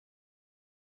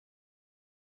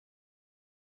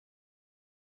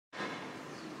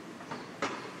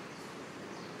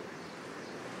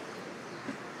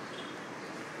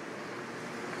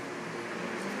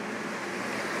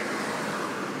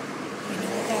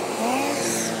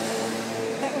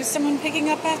was someone picking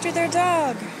up after their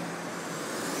dog.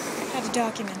 Had to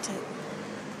document it.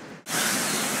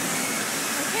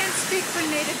 I can't speak for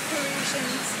native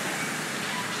Parisians,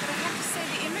 but I have to say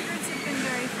the immigrants have been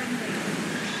very friendly.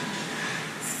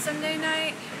 Sunday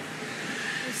night,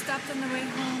 we stopped on the way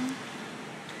home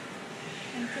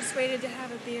and persuaded to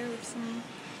have a beer with some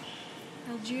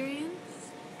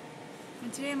Algerians.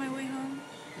 And today on my way home,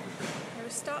 I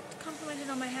was stopped,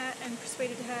 complimented on my hat, and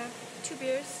persuaded to have 2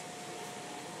 beers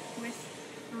with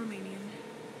a Romanian.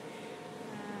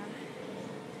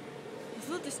 I was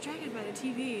a little distracted by the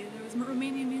TV. There was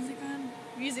Romanian music on,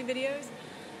 music videos.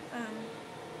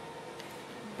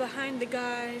 Behind the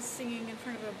guys singing in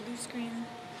front of a blue screen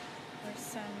were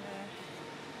some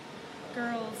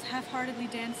girls half-heartedly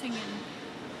dancing in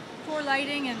poor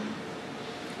lighting and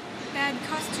bad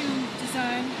costume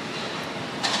design.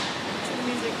 To the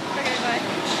music. Okay, bye.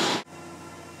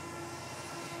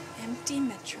 Empty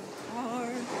metro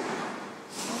car,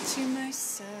 all to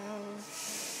myself.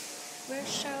 Where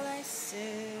shall I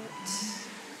sit?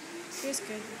 Feels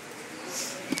good.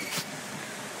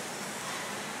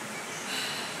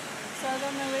 So I was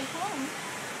on my way home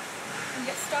and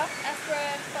get stopped after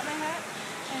I bought my hat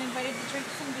and invited to drink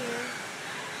some beer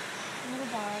in a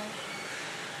little bar.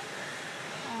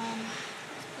 It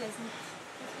was pleasant.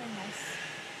 It was very nice.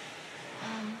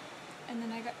 And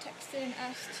then I got texted and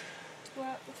asked to go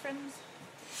out with friends.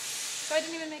 So I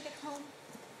didn't even make it home.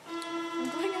 I'm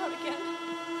going out again.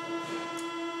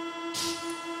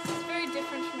 It's very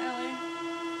different from LA,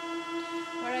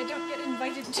 where I don't get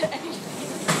invited to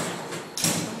anything.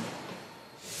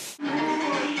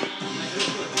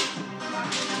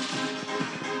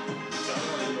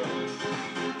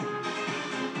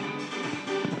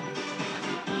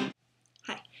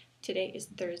 Hi, today is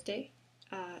Thursday,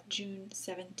 June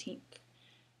 17th.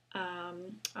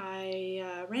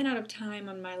 I ran out of time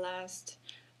on my last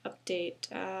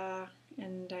update,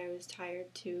 and I was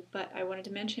tired too, but I wanted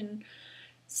to mention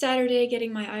Saturday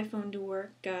getting my iPhone to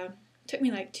work. Took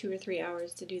me like 2 or 3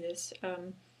 hours to do this.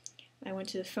 I went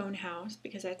to the phone house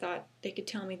because I thought they could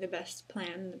tell me the best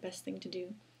plan, the best thing to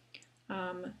do.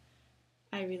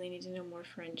 I really need to know more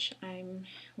French. I'm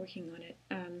working on it.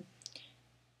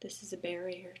 This is a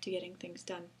barrier to getting things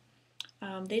done.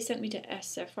 They sent me to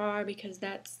SFR because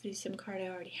that's the SIM card I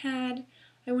already had.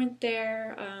 I went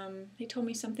there. They told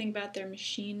me something about their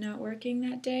machine not working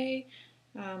that day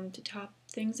to top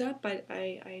things up, but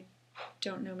I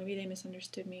don't know. Maybe they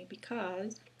misunderstood me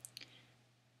because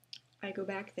I go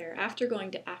back there. After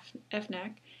going to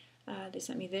FNAC, they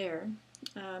sent me there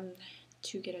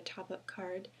to get a top-up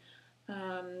card,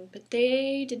 but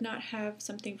they did not have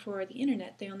something for the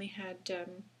internet. They only had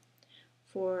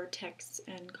for texts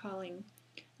and calling,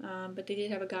 but they did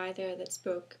have a guy there that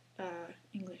spoke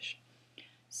English.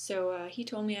 So he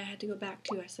told me I had to go back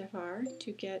to SFR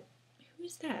to get, who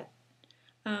is that?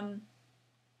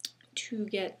 To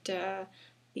get the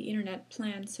internet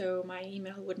plan so my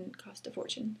email wouldn't cost a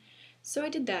fortune. So I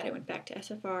did that. I went back to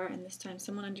SFR, and this time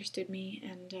someone understood me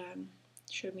and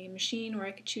showed me a machine where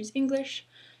I could choose English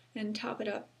and top it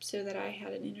up so that I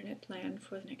had an internet plan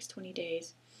for the next 20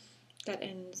 days. That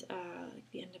ends like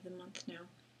the end of the month now.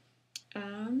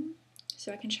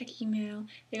 So I can check email.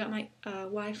 They got my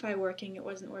Wi-Fi working. It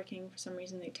wasn't working for some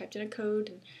reason. They typed in a code,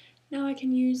 and now I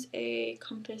can use a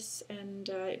compass, and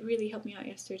it really helped me out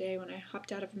yesterday when I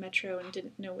hopped out of a metro and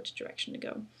didn't know which direction to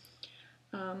go.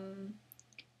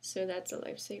 So that's a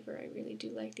lifesaver. I really do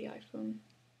like the iPhone.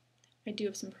 I do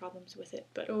have some problems with it,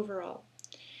 but overall,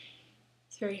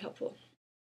 it's very helpful.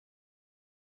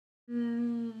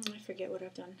 I forget what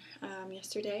I've done.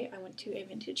 Yesterday I went to a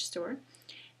vintage store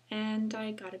and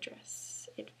I got a dress.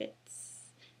 It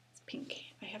fits. It's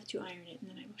pink. I have to iron it and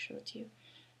then I will show it to you.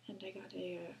 And I got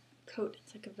a coat.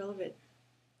 It's like a velvet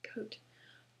coat.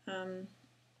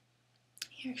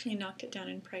 He actually knocked it down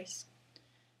in price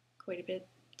quite a bit.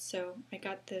 So I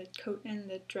got the coat and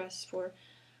the dress for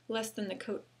less than the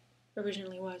coat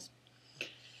originally was.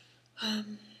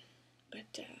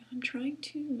 But I'm trying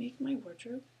to make my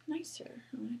wardrobe nicer.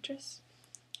 I want to dress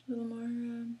a little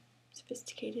more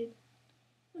sophisticated.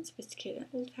 Not sophisticated,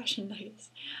 old-fashioned, I guess.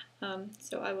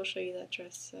 So I will show you that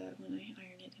dress when I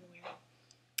iron it and wear it.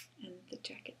 And the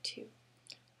jacket too.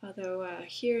 Although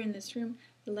here in this room,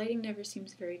 the lighting never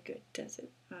seems very good, does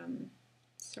it?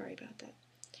 Sorry about that.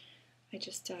 I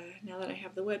just, now that I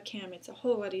have the webcam, it's a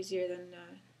whole lot easier than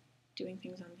doing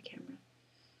things on the camera.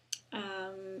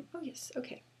 Oh yes,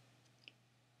 okay.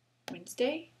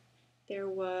 Wednesday, there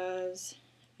was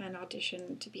an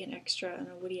audition to be an extra in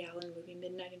a Woody Allen movie,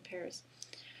 Midnight in Paris.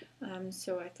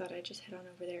 So I thought I'd just head on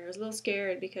over there. I was a little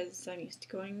scared because I'm used to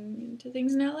going to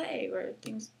things in LA where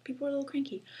people are a little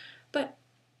cranky. But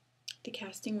the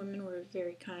casting women were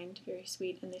very kind, very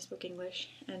sweet, and they spoke English.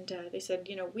 And they said,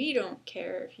 you know, we don't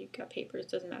care if you've got papers,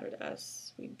 it doesn't matter to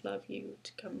us. We'd love you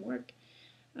to come work.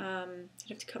 I'd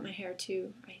have to cut my hair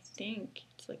too. I think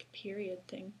it's like a period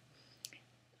thing.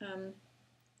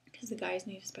 Because the guys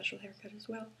need a special haircut as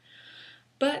well.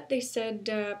 But they said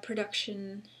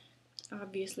production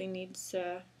obviously needs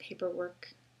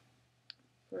paperwork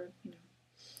for, you know,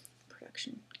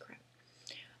 production crap.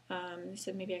 They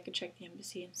said maybe I could check the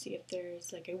embassy and see if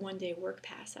there's like a one-day work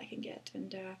pass I can get,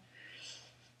 and I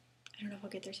don't know if I'll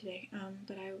get there today,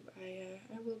 but I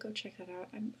will go check that out.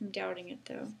 I'm doubting it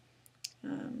though,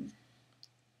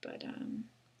 but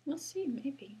we'll see,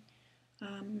 maybe.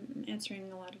 I'm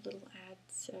answering a lot of little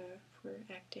ads for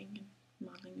acting and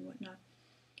modeling and whatnot.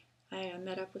 I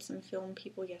met up with some film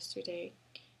people yesterday,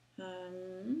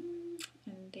 and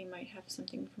they might have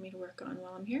something for me to work on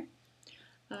while I'm here.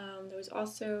 There was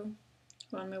also,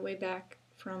 on my way back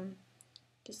from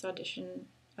this audition,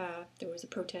 there was a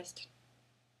protest.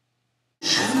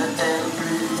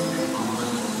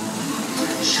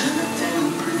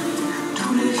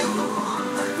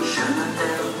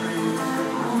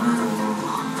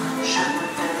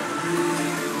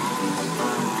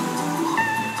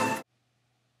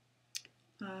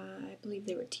 I believe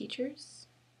they were teachers.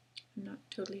 I'm not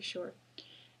totally sure.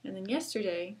 And then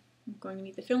yesterday, I'm going to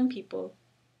meet the film people.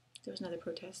 There was another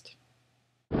protest.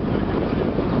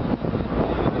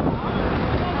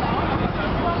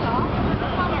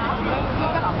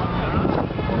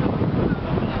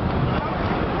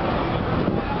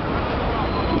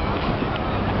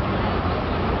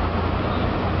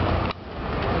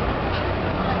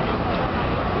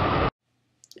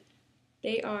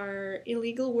 They are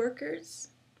illegal workers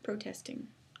protesting,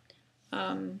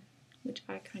 which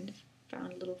I kind of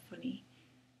found a little funny.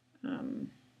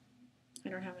 I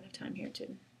don't have enough time here to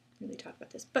really talk about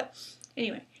this, but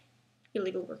anyway,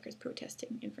 illegal workers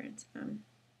protesting in France.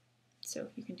 So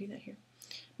you can do that here.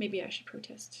 Maybe I should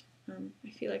protest. I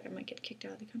feel like I might get kicked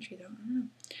out of the country though.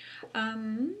 I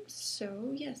don't know.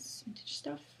 So yes, vintage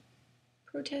stuff,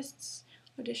 protests,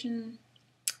 audition.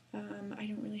 I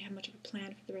don't really have much of a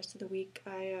plan for the rest of the week.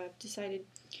 I decided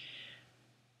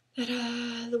that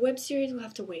the web series will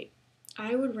have to wait.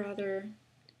 I would rather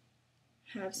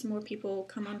have some more people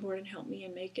come on board and help me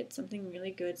and make it something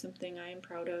really good, something I am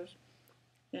proud of,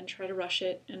 than try to rush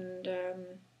it and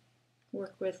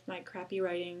work with my crappy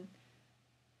writing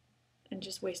and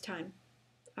just waste time.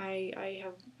 I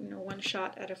have, you know, one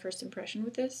shot at a first impression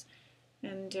with this,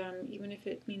 and even if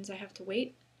it means I have to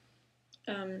wait,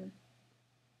 I'll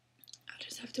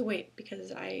just have to wait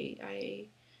because I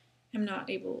am not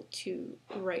able to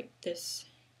write this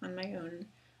on my own.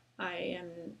 I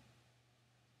am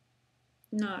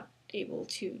not able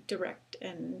to direct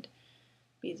and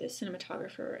be the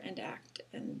cinematographer and act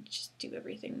and just do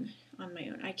everything on my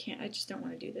own. I just don't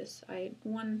want to do this.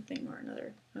 One thing or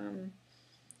another.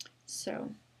 So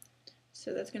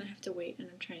that's gonna have to wait, and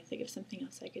I'm trying to think of something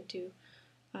else I could do.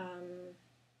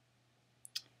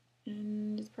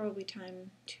 And it's probably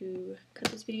time to cut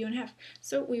this video in half.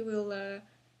 So we will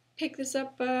pick this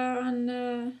up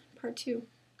on part 2.